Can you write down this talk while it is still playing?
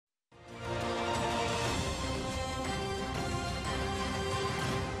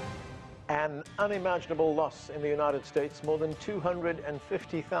An unimaginable loss in the United States. More than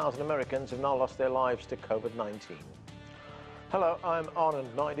 250,000 Americans have now lost their lives to COVID-19. Hello, I'm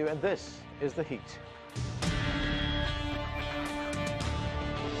Anand Naidu, and this is The Heat.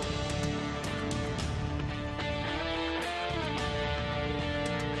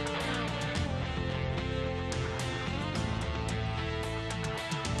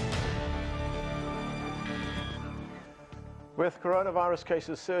 With coronavirus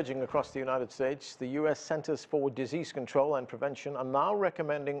cases surging across the United States, the U.S. Centers for Disease Control and Prevention are now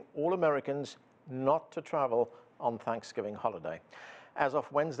recommending all Americans not to travel on Thanksgiving holiday. As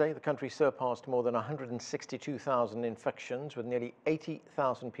of Wednesday, the country surpassed more than 162,000 infections, with nearly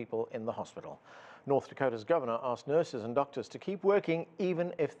 80,000 people in the hospital. North Dakota's governor asked nurses and doctors to keep working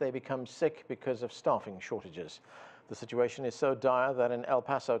even if they become sick because of staffing shortages. The situation is so dire that in El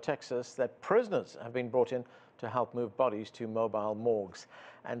Paso, Texas, that prisoners have been brought in to help move bodies to mobile morgues.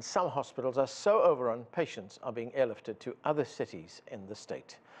 And some hospitals are so overrun, patients are being airlifted to other cities in the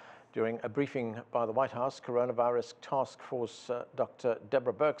state. During a briefing by the White House, Coronavirus Task Force Dr.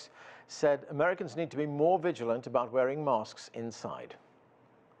 Deborah Birx said Americans need to be more vigilant about wearing masks inside.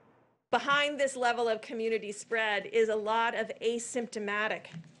 Behind this level of community spread is a lot of asymptomatic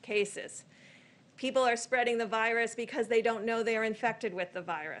cases. People are spreading the virus because they don't know they're infected with the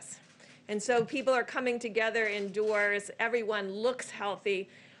virus. And so people are coming together indoors. Everyone looks healthy,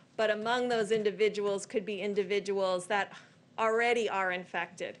 but among those individuals could be individuals that already are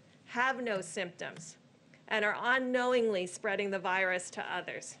infected, have no symptoms, and are unknowingly spreading the virus to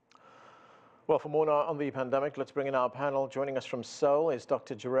others. Well, for more on the pandemic, let's bring in our panel. Joining us from Seoul is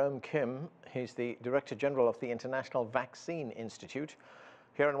Dr. Jerome Kim. He's the Director General of the International Vaccine Institute.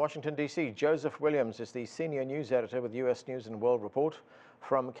 Here in Washington, D.C., Joseph Williams is the Senior News Editor with U.S. News and World Report.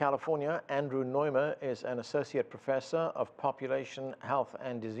 From California, Andrew Neumer is an Associate Professor of Population Health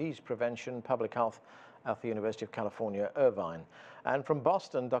and Disease Prevention, Public Health at the University of California, Irvine. And from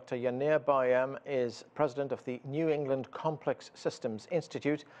Boston, Dr. Yanir Bayem is President of the New England Complex Systems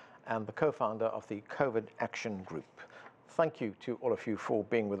Institute and the co-founder of the COVID Action Group. Thank you to all of you for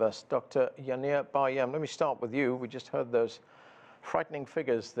being with us. Dr. Yanir Bayem, let me start with you. We just heard those frightening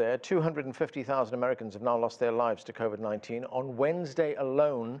figures there. 250,000 Americans have now lost their lives to COVID-19. On Wednesday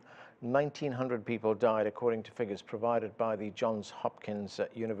alone, 1,900 people died, according to figures provided by the Johns Hopkins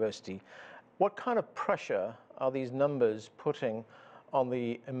University. What kind of pressure are these numbers putting on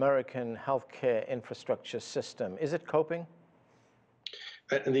the American healthcare infrastructure system? Is it coping?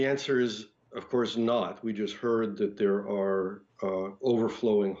 And the answer is, of course, not. We just heard that there are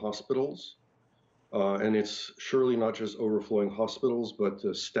overflowing hospitals. And it's surely not just overflowing hospitals, but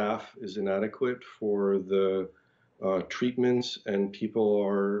the staff is inadequate for the treatments, and people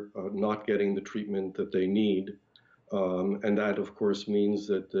are not getting the treatment that they need. And that, of course, means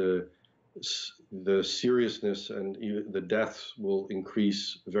that the seriousness and even the deaths will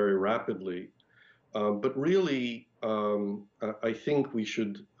increase very rapidly. But really, I think we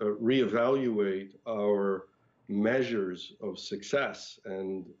should reevaluate our measures of success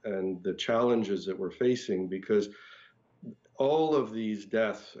and the challenges that we're facing, because all of these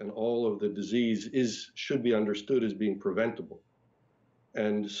deaths and all of the disease should be understood as being preventable.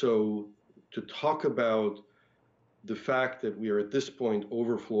 And so to talk about the fact that we are at this point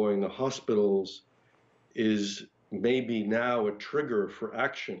overflowing the hospitals is maybe now a trigger for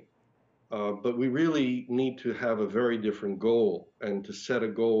action. But we really need to have a very different goal, and to set a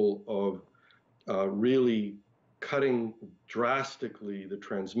goal of really cutting drastically the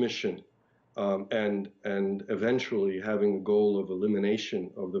transmission and eventually having a goal of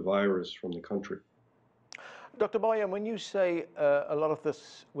elimination of the virus from the country. Dr. Bayem, when you say a lot of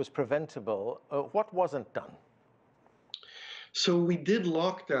this was preventable, what wasn't done? So we did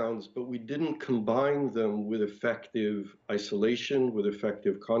lockdowns, but we didn't combine them with effective isolation, with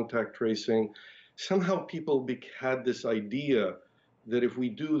effective contact tracing. Somehow people had this idea that if we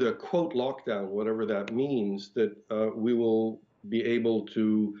do the quote lockdown, whatever that means, that we will be able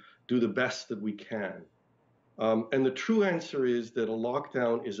to do the best that we can. And the true answer is that a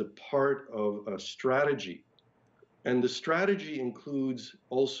lockdown is a part of a strategy. And the strategy includes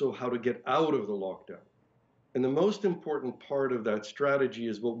also how to get out of the lockdown. And the most important part of that strategy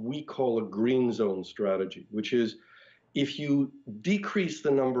is what we call a green zone strategy, which is if you decrease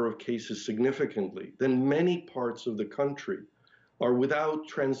the number of cases significantly, then many parts of the country are without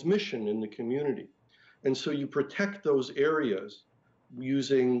transmission in the community. And so you protect those areas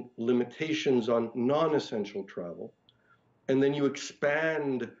using limitations on non-essential travel, and then you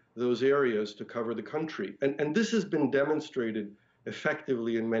expand those areas to cover the country. And this has been demonstrated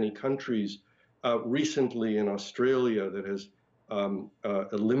effectively in many countries. Recently in Australia, that has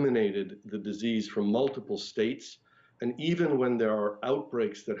eliminated the disease from multiple states. And even when there are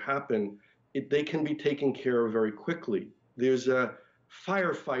outbreaks that happen, they can be taken care of very quickly. There's a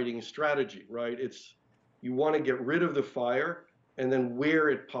firefighting strategy, right? You want to get rid of the fire, and then where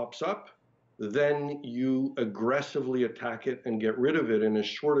it pops up, then you aggressively attack it and get rid of it in as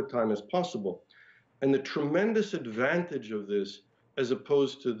short a time as possible. And the tremendous advantage of this, as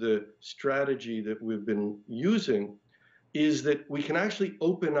opposed to the strategy that we've been using, is that we can actually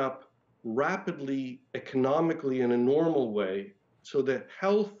open up rapidly, economically, in a normal way, so that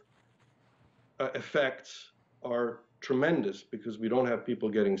health effects are tremendous, because we don't have people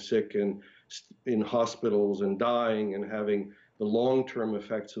getting sick and in hospitals and dying and having the long-term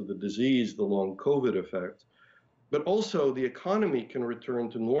effects of the disease, the long COVID effects. But also the economy can return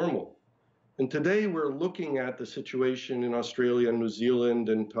to normal. And today we're looking at the situation in Australia and New Zealand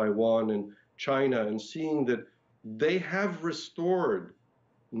and Taiwan and China and seeing that they have restored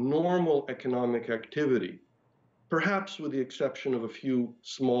normal economic activity, perhaps with the exception of a few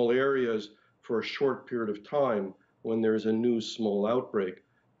small areas for a short period of time when there's a new small outbreak.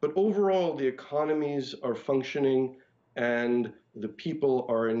 But overall, the economies are functioning and the people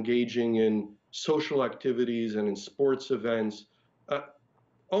are engaging in social activities and in sports events,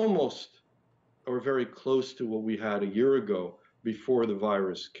 almost or very close to what we had a year ago before the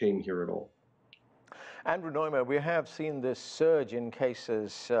virus came here at all. Andrew Neumer, we have seen this surge in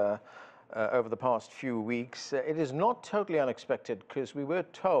cases over the past few weeks. It is not totally unexpected, because we were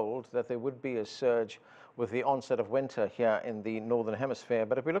told that there would be a surge with the onset of winter here in the Northern Hemisphere.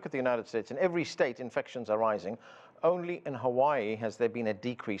 But if we look at the United States, in every state infections are rising. Only in Hawaii has there been a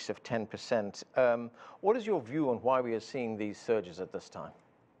decrease of 10%. What is your view on why we are seeing these surges at this time?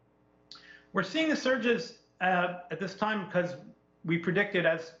 We're seeing the surges at this time because we predicted,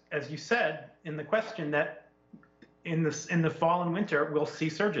 as you said in the question, that in the fall and winter we'll see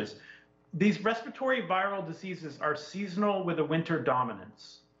surges. These respiratory viral diseases are seasonal with a winter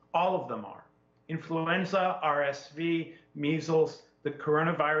dominance. All of them are. Influenza, RSV, measles, the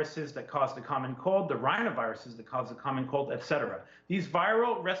coronaviruses that cause the common cold, the rhinoviruses that cause the common cold, etc. These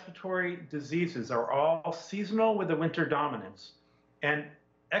viral respiratory diseases are all seasonal with a winter dominance. And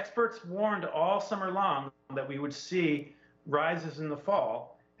experts warned all summer long that we would see rises in the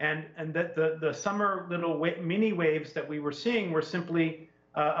fall, and that the summer little mini waves that we were seeing were simply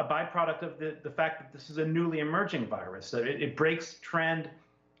a byproduct of the fact that this is a newly emerging virus. That it breaks trend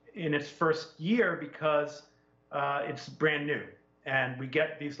in its first year because it's brand new, and we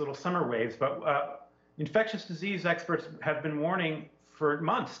get these little summer waves. But infectious disease experts have been warning for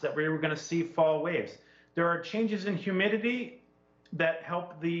months that we were going to see fall waves. There are changes in humidity that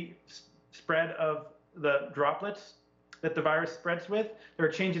help the spread of the droplets that the virus spreads with. There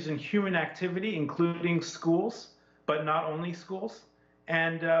are changes in human activity, including schools, but not only schools.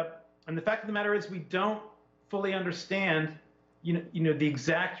 And the fact of the matter is, we don't fully understand, the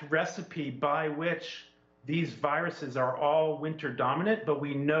exact recipe by which these viruses are all winter dominant, but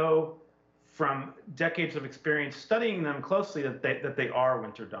we know from decades of experience studying them closely that they are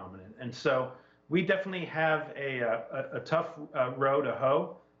winter dominant. And so we definitely have a tough row to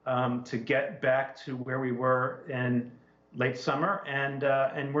hoe to get back to where we were in late summer,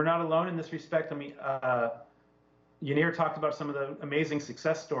 and we're not alone in this respect. I mean, Yanir talked about some of the amazing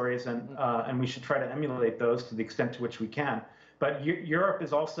success stories, and we should try to emulate those to the extent to which we can. But Europe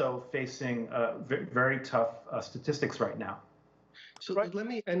is also facing very tough statistics right now. So let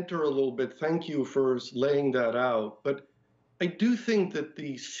me enter a little bit. Thank you for laying that out. But I do think that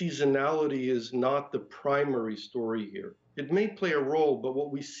the seasonality is not the primary story here. It may play a role, but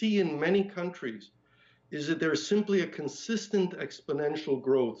what we see in many countries is that there's simply a consistent exponential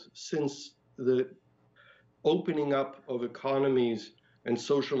growth since the opening up of economies and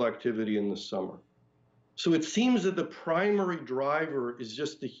social activity in the summer. So it seems that the primary driver is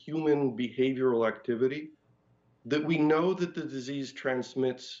just the human behavioral activity, that we know that the disease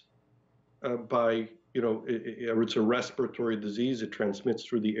transmits by, it's a respiratory disease, it transmits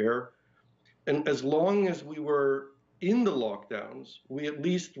through the air. And as long as we were in the lockdowns, we at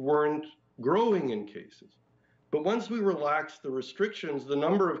least weren't growing in cases. But once we relaxed the restrictions, the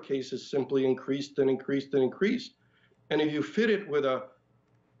number of cases simply increased and increased and increased. And if you fit it with a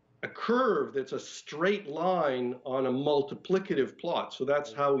curve that's a straight line on a multiplicative plot, so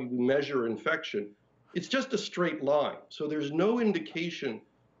that's how we measure infection, it's just a straight line. So there's no indication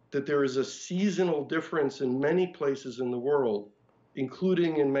that there is a seasonal difference in many places in the world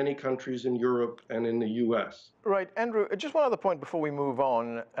including in many countries in Europe and in the US. Right, Andrew, just one other point before we move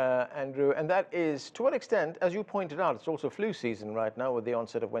on, Andrew, and that is, to what extent, as you pointed out, it's also flu season right now with the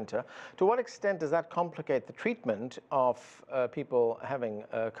onset of winter, to what extent does that complicate the treatment of people having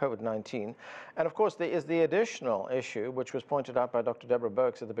COVID-19? And of course, there is the additional issue, which was pointed out by Dr. Deborah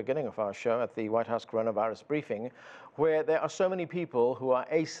Birx at the beginning of our show at the White House coronavirus briefing, where there are so many people who are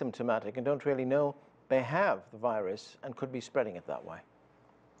asymptomatic and don't really know they have the virus and could be spreading it that way.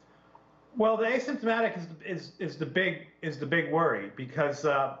 Well, the asymptomatic is the big worry because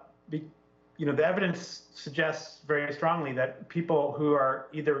the evidence suggests very strongly that people who are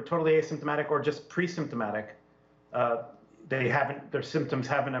either totally asymptomatic or just pre-symptomatic, their symptoms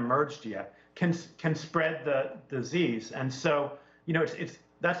haven't emerged yet, can spread the disease. And so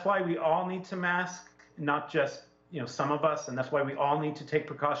that's why we all need to mask, not just some of us, and that's why we all need to take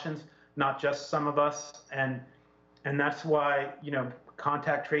precautions, not just some of us, and that's why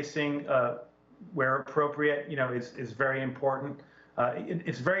contact tracing, where appropriate, is very important.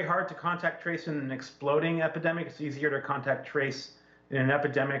 It's very hard to contact trace in an exploding epidemic. It's easier to contact trace in an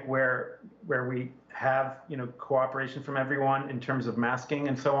epidemic where we have cooperation from everyone in terms of masking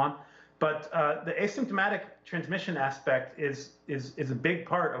and so on. But the asymptomatic transmission aspect is a big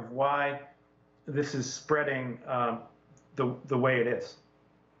part of why this is spreading the way it is.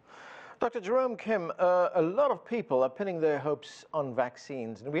 Dr. Jerome Kim, a lot of people are pinning their hopes on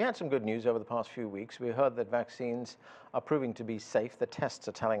vaccines. And we had some good news over the past few weeks. We heard that vaccines are proving to be safe. The tests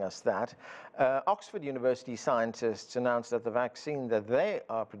are telling us that. Oxford University scientists announced that the vaccine that they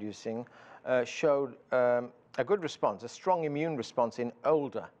are producing showed a good response, a strong immune response in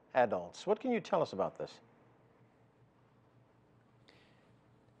older adults. What can you tell us about this?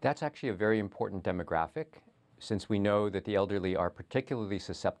 That's actually a very important demographic, since we know that the elderly are particularly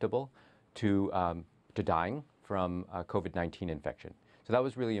susceptible to dying from COVID-19 infection. So that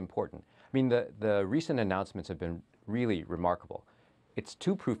was really important. I mean, the recent announcements have been really remarkable. It's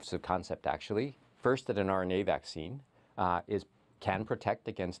two proofs of concept, actually. First, that an RNA vaccine can protect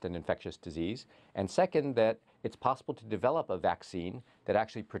against an infectious disease, and second, that it's possible to develop a vaccine that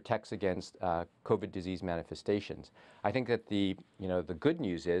actually protects against COVID disease manifestations. I think that the good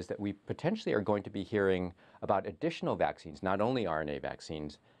news is that we potentially are going to be hearing about additional vaccines, not only RNA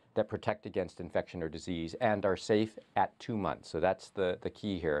vaccines, that protect against infection or disease and are safe at 2 months. So that's the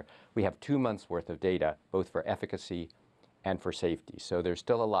key here. We have 2 months worth of data, both for efficacy and for safety. So there's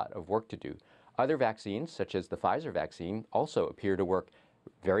still a lot of work to do. Other vaccines, such as the Pfizer vaccine, also appear to work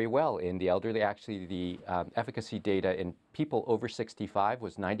very well in the elderly. Actually, the efficacy data in people over 65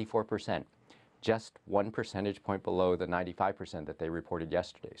 was 94%, just 1 percentage point below the 95% that they reported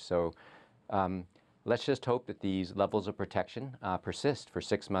yesterday. So let's just hope that these levels of protection persist for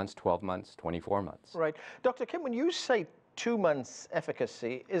 6 months, 12 months, 24 months. Right. Dr. Kim, when you say 2 months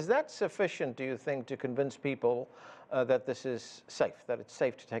efficacy, is that sufficient, do you think, to convince people that this is safe, that it's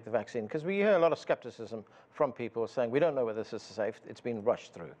safe to take the vaccine? Because we hear a lot of skepticism from people saying, we don't know whether this is safe, it's been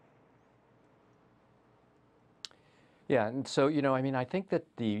rushed through. Yeah, and so, I mean, I think that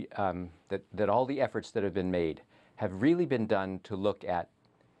that all the efforts that have been made have really been done to look at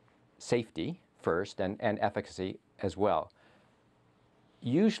safety first and efficacy as well.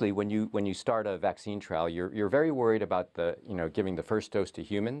 Usually when you start a vaccine trial, you're very worried about giving the first dose to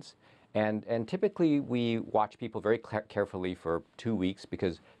humans. And typically we watch people very carefully for 2 weeks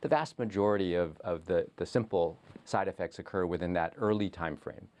because the vast majority of the simple side effects occur within that early time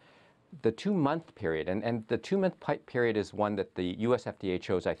frame. The 2-month period, and the 2-month period is one that the US FDA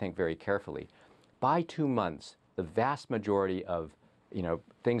chose, I think, very carefully. By 2 months, the vast majority of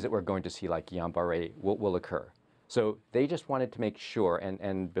things that we're going to see like Guillain-Barré will occur. So they just wanted to make sure,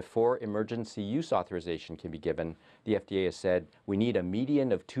 and before emergency use authorization can be given, the FDA has said we need a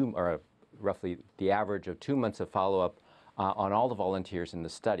median of roughly the average of 2 months of follow-up on all the volunteers in the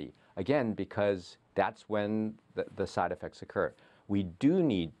study. Again, because that's when the side effects occur. We do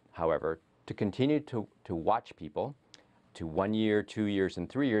need, however, to continue to watch people to 1 year, 2 years, and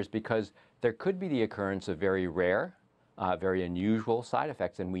 3 years, because there could be the occurrence of very rare, very unusual side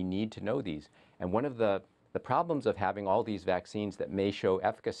effects, and we need to know these. And one of the problems of having all these vaccines that may show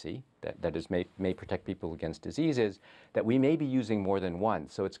efficacy, that is, may protect people against disease, is that we may be using more than one.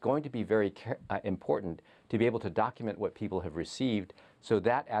 So it's going to be very important to be able to document what people have received so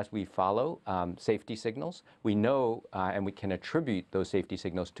that as we follow safety signals, we know and we can attribute those safety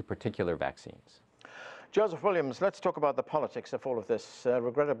signals to particular vaccines. Joseph Williams, let's talk about the politics of all of this.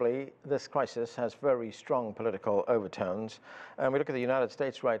 Regrettably, this crisis has very strong political overtones. And we look at the United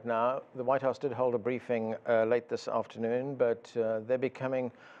States right now. The White House did hold a briefing late this afternoon, but they're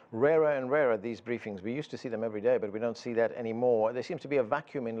becoming rarer and rarer, these briefings. We used to see them every day, but we don't see that anymore. There seems to be a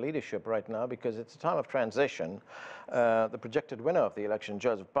vacuum in leadership right now because it's a time of transition. The projected winner of the election,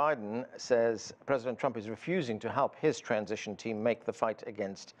 Joseph Biden, says President Trump is refusing to help his transition team make the fight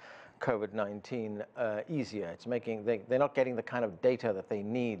against COVID-19 easier. It's making they're not getting the kind of data that they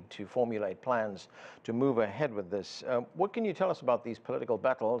need to formulate plans to move ahead with this. What can you tell us about these political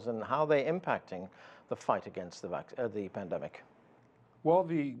battles and how they're impacting the fight against the pandemic? Well,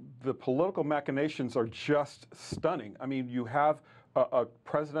 the political machinations are just stunning. I mean, you have a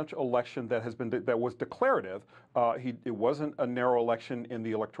presidential election that was declarative. It wasn't a narrow election in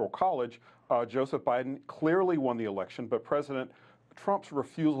the Electoral College. Joseph Biden clearly won the election, but President Trump's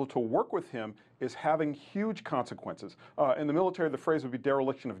refusal to work with him is having huge consequences. In the military, the phrase would be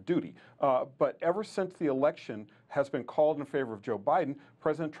dereliction of duty. But ever since the election has been called in favor of Joe Biden,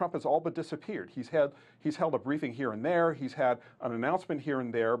 President Trump has all but disappeared. He's held a briefing here and there. He's had an announcement here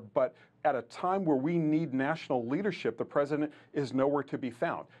and there. But at a time where we need national leadership, the president is nowhere to be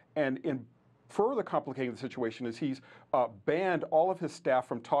found. And in further complicating the situation is he's banned all of his staff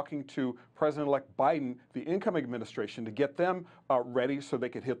from talking to President-elect Biden, the incoming administration, to get them ready so they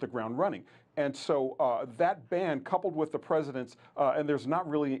could hit the ground running. And so that ban, coupled with the president's, and there's not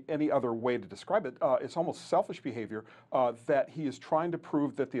really any other way to describe it, it's almost selfish behavior that he is trying to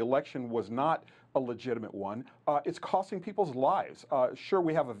prove that the election was not a legitimate one. It's costing people's lives. Sure,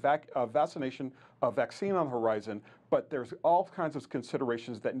 we have a vaccine on the horizon, but there's all kinds of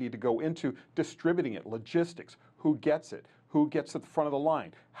considerations that need to go into distributing it, logistics, who gets it, who gets at the front of the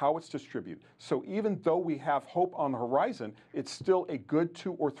line, how it's distributed. So even though we have hope on the horizon, it's still a good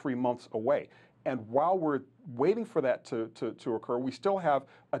 2 or 3 months away. And while we're waiting for that to occur, we still have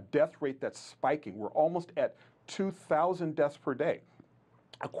a death rate that's spiking. We're almost at 2,000 deaths per day.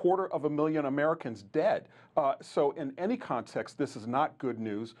 250,000 Americans dead. So in any context, this is not good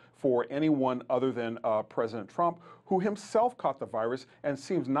news for anyone other than President Trump, who himself caught the virus and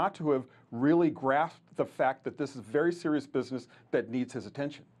seems not to have really grasped the fact that this is very serious business that needs his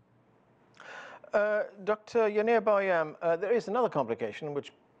attention. Dr. Yanir Bayam, there is another complication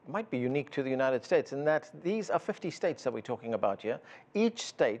which might be unique to the United States in that these are 50 states that we're talking about here. Each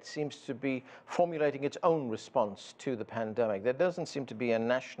state seems to be formulating its own response to the pandemic. There doesn't seem to be a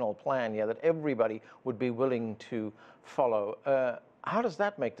national plan here that everybody would be willing to follow. How does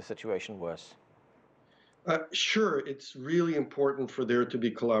that make the situation worse? Sure, it's really important for there to be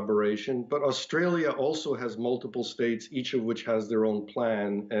collaboration, but Australia also has multiple states, each of which has their own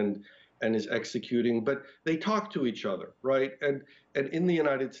plan and is executing, but they talk to each other, right? And in the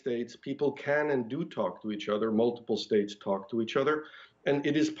United States, people can and do talk to each other. Multiple states talk to each other, and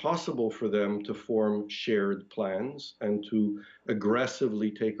it is possible for them to form shared plans and to aggressively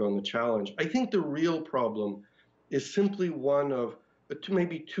take on the challenge. I think the real problem is simply one of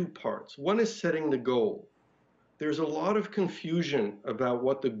maybe two parts. One is setting the goal. There's a lot of confusion about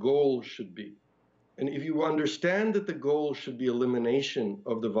what the goal should be. And if you understand that the goal should be elimination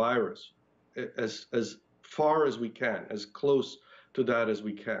of the virus as far as we can, as close to that as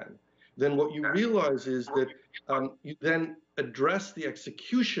we can, then what you realize is that you then address the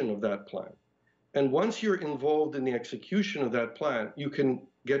execution of that plan. And once you're involved in the execution of that plan, you can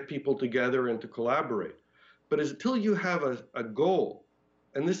get people together and to collaborate. But until you have a goal,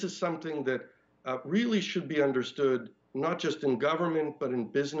 and this is something that really should be understood not just in government, but in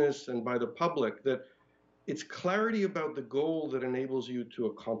business and by the public, that it's clarity about the goal that enables you to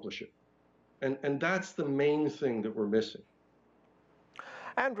accomplish it. And that's the main thing that we're missing.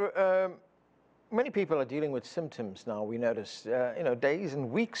 Andrew, many people are dealing with symptoms now, we notice, days and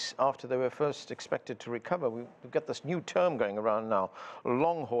weeks after they were first expected to recover. We've got this new term going around now,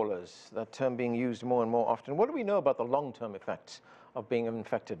 long haulers, that term being used more and more often. What do we know about the long-term effects of being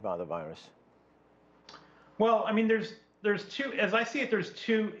infected by the virus? Well, I mean, there's two, as I see it, there's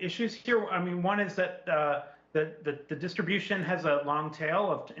two issues here. I mean, one is that the distribution has a long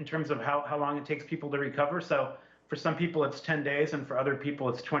tail in terms of how long it takes people to recover. So for some people it's 10 days, and for other people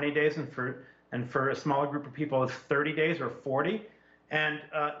it's 20 days, and for a smaller group of people it's 30 days or 40. And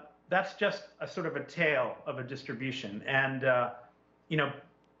that's just a sort of a tail of a distribution. And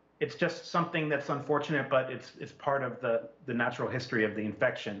it's just something that's unfortunate, but it's part of the natural history of the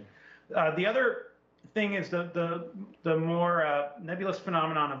infection. The other thing is the more nebulous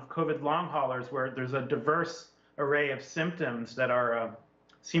phenomenon of COVID long haulers, where there's a diverse array of symptoms that are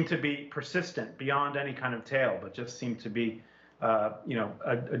seem to be persistent beyond any kind of tail, but just seem to be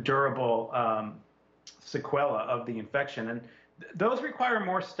a durable sequela of the infection. And those require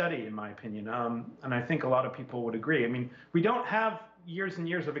more study, in my opinion. And I think a lot of people would agree. I mean, we don't have years and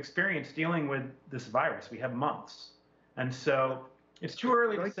years of experience dealing with this virus. We have months. And so it's too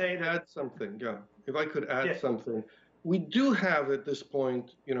early to say that. Add something, yeah. If I could add Yeah. something, we do have at this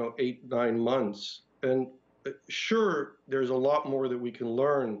point, 8, 9 months, and sure, there's a lot more that we can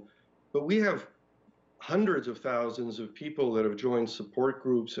learn, but we have hundreds of thousands of people that have joined support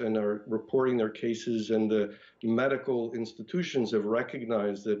groups and are reporting their cases, and the medical institutions have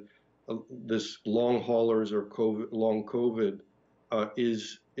recognized that this long haulers or long COVID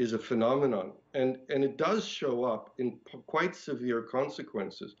is a phenomenon, and it does show up in quite severe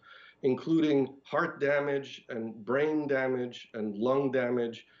consequences, including heart damage and brain damage and lung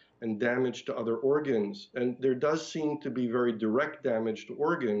damage and damage to other organs. And there does seem to be very direct damage to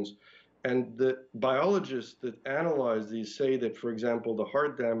organs. And the biologists that analyze these say that, for example, the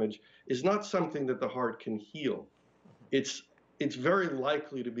heart damage is not something that the heart can heal. It's very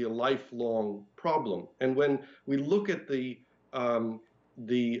likely to be a lifelong problem. And when we look at the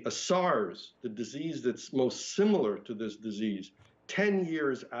SARS, the disease that's most similar to this disease, 10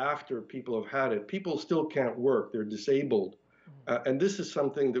 years after people have had it, people still can't work, they're disabled. And this is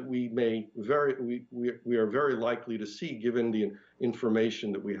something that we are very likely to see given the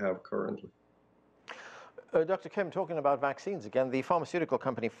information that we have currently. Dr. Kim, talking about vaccines again, the pharmaceutical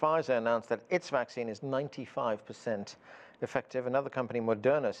company Pfizer announced that its vaccine is 95% effective. Another company,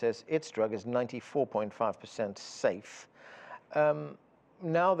 Moderna, says its drug is 94.5% safe.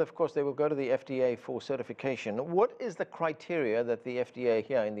 Now, of course, they will go to the FDA for certification. What is the criteria that the FDA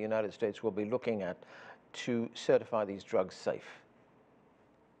here in the United States will be looking at to certify these drugs safe?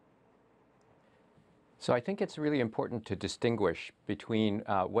 So I think it's really important to distinguish between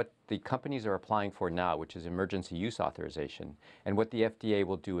what the companies are applying for now, which is emergency use authorization, and what the FDA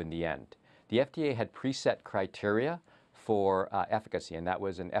will do in the end. The FDA had preset criteria for efficacy, and that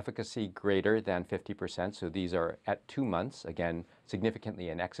was an efficacy greater than 50%. So these are at 2 months, again, significantly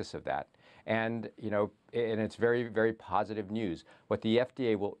in excess of that. And, and it's very, very positive news. What the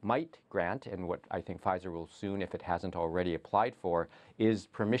FDA might grant, and what I think Pfizer will soon, if it hasn't already applied for, is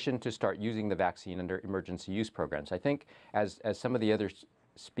permission to start using the vaccine under emergency use programs. I think, as some of the other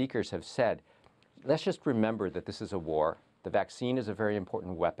speakers have said, let's just remember that this is a war. The vaccine is a very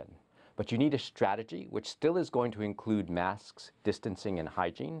important weapon. But you need a strategy which still is going to include masks, distancing, and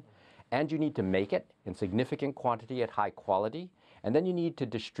hygiene. And you need to make it in significant quantity at high quality. And then you need to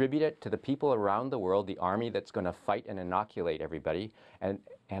distribute it to the people around the world, the army that's going to fight and inoculate everybody, and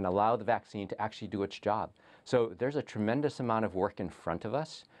allow the vaccine to actually do its job. So there's a tremendous amount of work in front of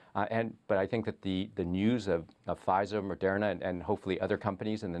us. But I think that the news of Pfizer, Moderna, and hopefully other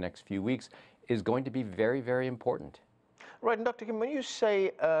companies in the next few weeks is going to be very, very important. Right, and Dr. Kim, when you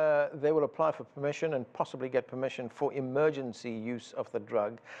say they will apply for permission and possibly get permission for emergency use of the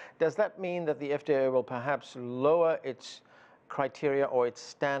drug, does that mean that the FDA will perhaps lower its criteria or its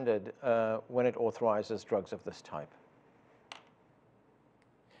standard when it authorizes drugs of this type?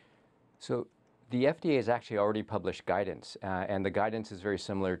 So the FDA has actually already published guidance, and the guidance is very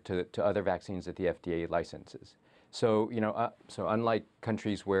similar to other vaccines that the FDA licenses. So, so unlike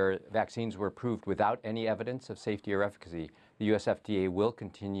countries where vaccines were approved without any evidence of safety or efficacy, the US FDA will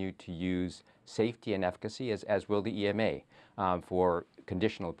continue to use safety and efficacy, as will the EMA, for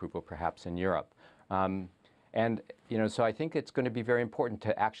conditional approval perhaps in Europe. So I think it's going to be very important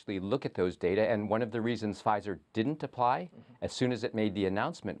to actually look at those data. And one of the reasons Pfizer didn't apply as soon as it made the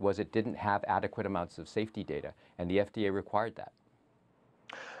announcement was it didn't have adequate amounts of safety data, and the FDA required that.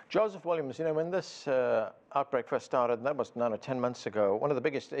 Joseph Williams, when this outbreak first started, and that was 9 or 10 months ago, one of the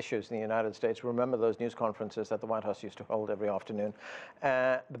biggest issues in the United States, remember those news conferences that the White House used to hold every afternoon,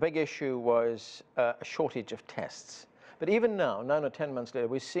 the big issue was a shortage of tests. But even now, 9 or 10 months later,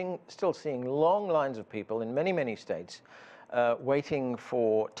 we're still seeing long lines of people in many, many states waiting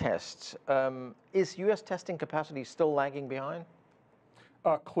for tests. Is U.S. testing capacity still lagging behind?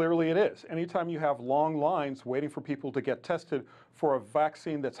 Clearly it is. Anytime you have long lines waiting for people to get tested for a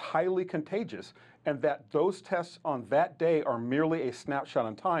vaccine that's highly contagious, and that those tests on that day are merely a snapshot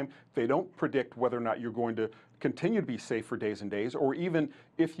in time, they don't predict whether or not you're going to continue to be safe for days and days, or even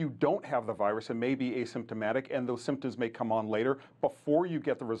if you don't have the virus and may be asymptomatic and those symptoms may come on later before you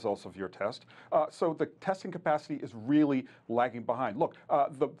get the results of your test. So the testing capacity is really lagging behind. Look,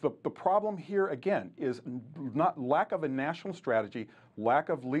 the problem here again is not lack of a national strategy, lack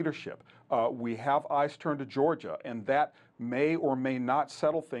of leadership. We have eyes turned to Georgia, and that may or may not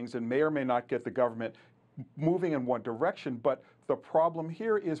settle things and may or may not get the government moving in one direction, but the problem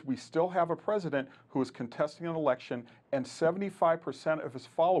here is we still have a president who is contesting an election, and 75% of his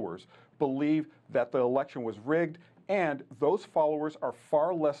followers believe that the election was rigged, and those followers are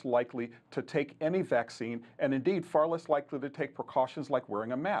far less likely to take any vaccine, and indeed far less likely to take precautions like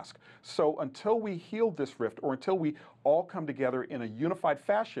wearing a mask. So until we heal this rift, or until we all come together in a unified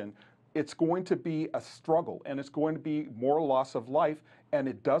fashion, it's going to be a struggle, and it's going to be more loss of life, and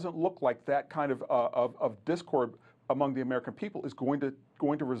it doesn't look like that kind of discord among the American people is going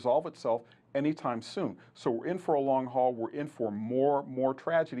to resolve itself anytime soon. So we're in for a long haul. We're in for more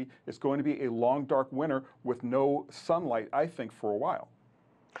tragedy. It's going to be a long, dark winter with no sunlight, I think, for a while.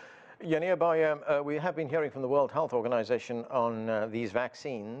 Yanir Bayram, we have been hearing from the World Health Organization on these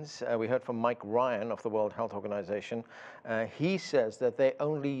vaccines. We heard from Mike Ryan of the World Health Organization. He says that they're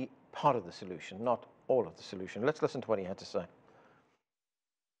only part of the solution, not all of the solution. Let's listen to what he had to say.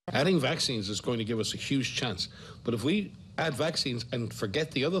 Adding vaccines is going to give us a huge chance. But if we add vaccines and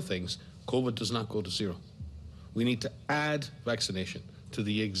forget the other things, COVID does not go to zero. We need to add vaccination to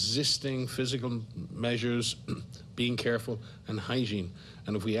the existing physical measures, being careful, and hygiene.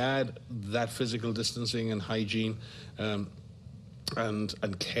 And if we add that physical distancing and hygiene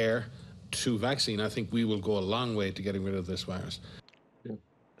and care to vaccine, I think we will go a long way to getting rid of this virus.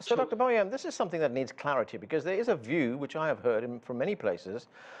 So, Dr. Bayram, this is something that needs clarity, because there is a view, which I have heard from many places,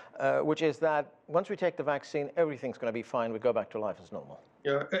 which is that once we take the vaccine, everything's going to be fine. We go back to life as normal.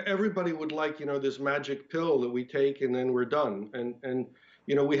 Yeah, everybody would like, this magic pill that we take and then we're done. And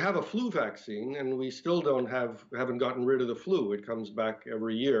we have a flu vaccine, and we still haven't gotten rid of the flu. It comes back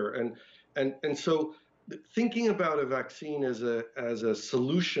every year. And so thinking about a vaccine as a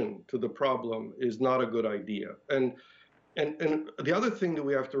solution to the problem is not a good idea. And the other thing that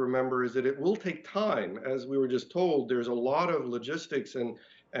we have to remember is that it will take time. As we were just told, there's a lot of logistics, and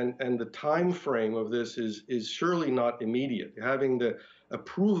the time frame of this is surely not immediate. Having the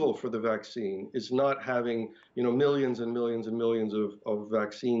approval for the vaccine is not having millions and millions and millions of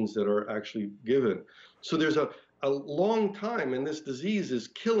vaccines that are actually given. So there's a long time, and this disease is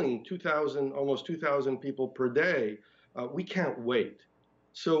killing almost 2,000 people per day. We can't wait.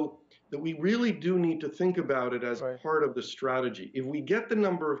 So that we really do need to think about it as part of the strategy. If we get the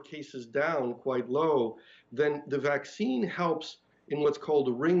number of cases down quite low, then the vaccine helps in what's called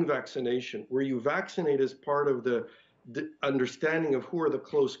a ring vaccination, where you vaccinate as part of the understanding of who are the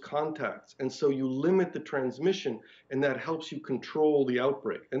close contacts. And so you limit the transmission, and that helps you control the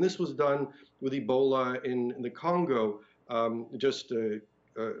outbreak. And this was done with Ebola in the Congo just a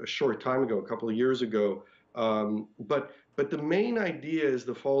short time ago, a couple of years ago. But the main idea is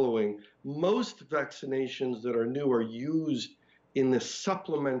the following. Most vaccinations that are new are used in this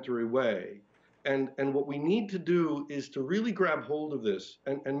supplementary way. And what we need to do is to really grab hold of this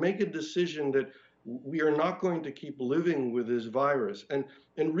and make a decision that we are not going to keep living with this virus. And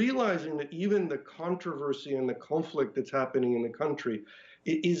realizing that even the controversy and the conflict that's happening in the country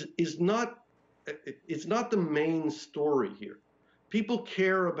it's not the main story here. People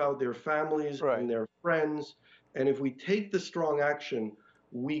care about their families and their friends. And if we take the strong action,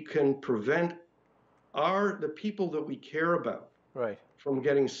 we can prevent the people that we care about from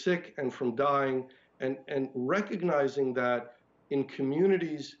getting sick and from dying, and recognizing that in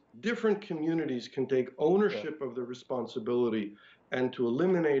communities, different communities can take ownership of the responsibility and to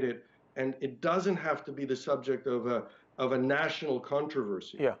eliminate it. And it doesn't have to be the subject of a national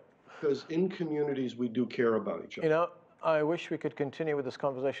controversy. Yeah. Because in communities, we do care about each other. I wish we could continue with this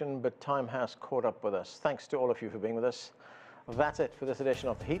conversation, but time has caught up with us. Thanks to all of you for being with us. That's it for this edition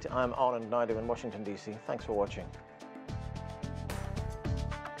of The Heat. I'm Anand Naidu in Washington, D.C. Thanks for watching.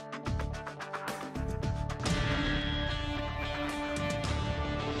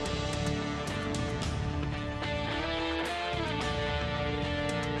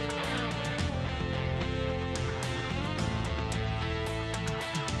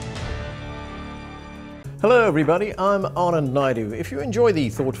 Hello everybody, I'm Anand Naidu. If you enjoy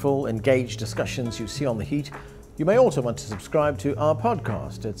the thoughtful, engaged discussions you see on The Heat, you may also want to subscribe to our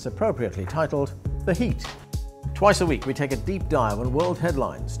podcast. It's appropriately titled The Heat. Twice a week we take a deep dive on world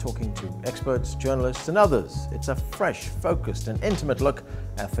headlines, talking to experts, journalists and others. It's a fresh, focused and intimate look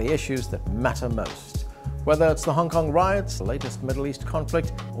at the issues that matter most. Whether it's the Hong Kong riots, the latest Middle East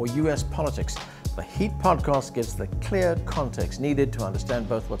conflict or US politics, The Heat podcast gives the clear context needed to understand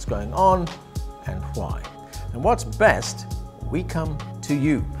both what's going on and why. And what's best, we come to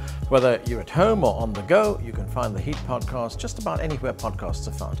you. Whether you're at home or on the go, you can find The Heat podcast just about anywhere podcasts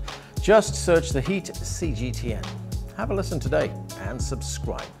are found. Just search The Heat CGTN. Have a listen today and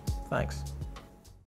subscribe. Thanks.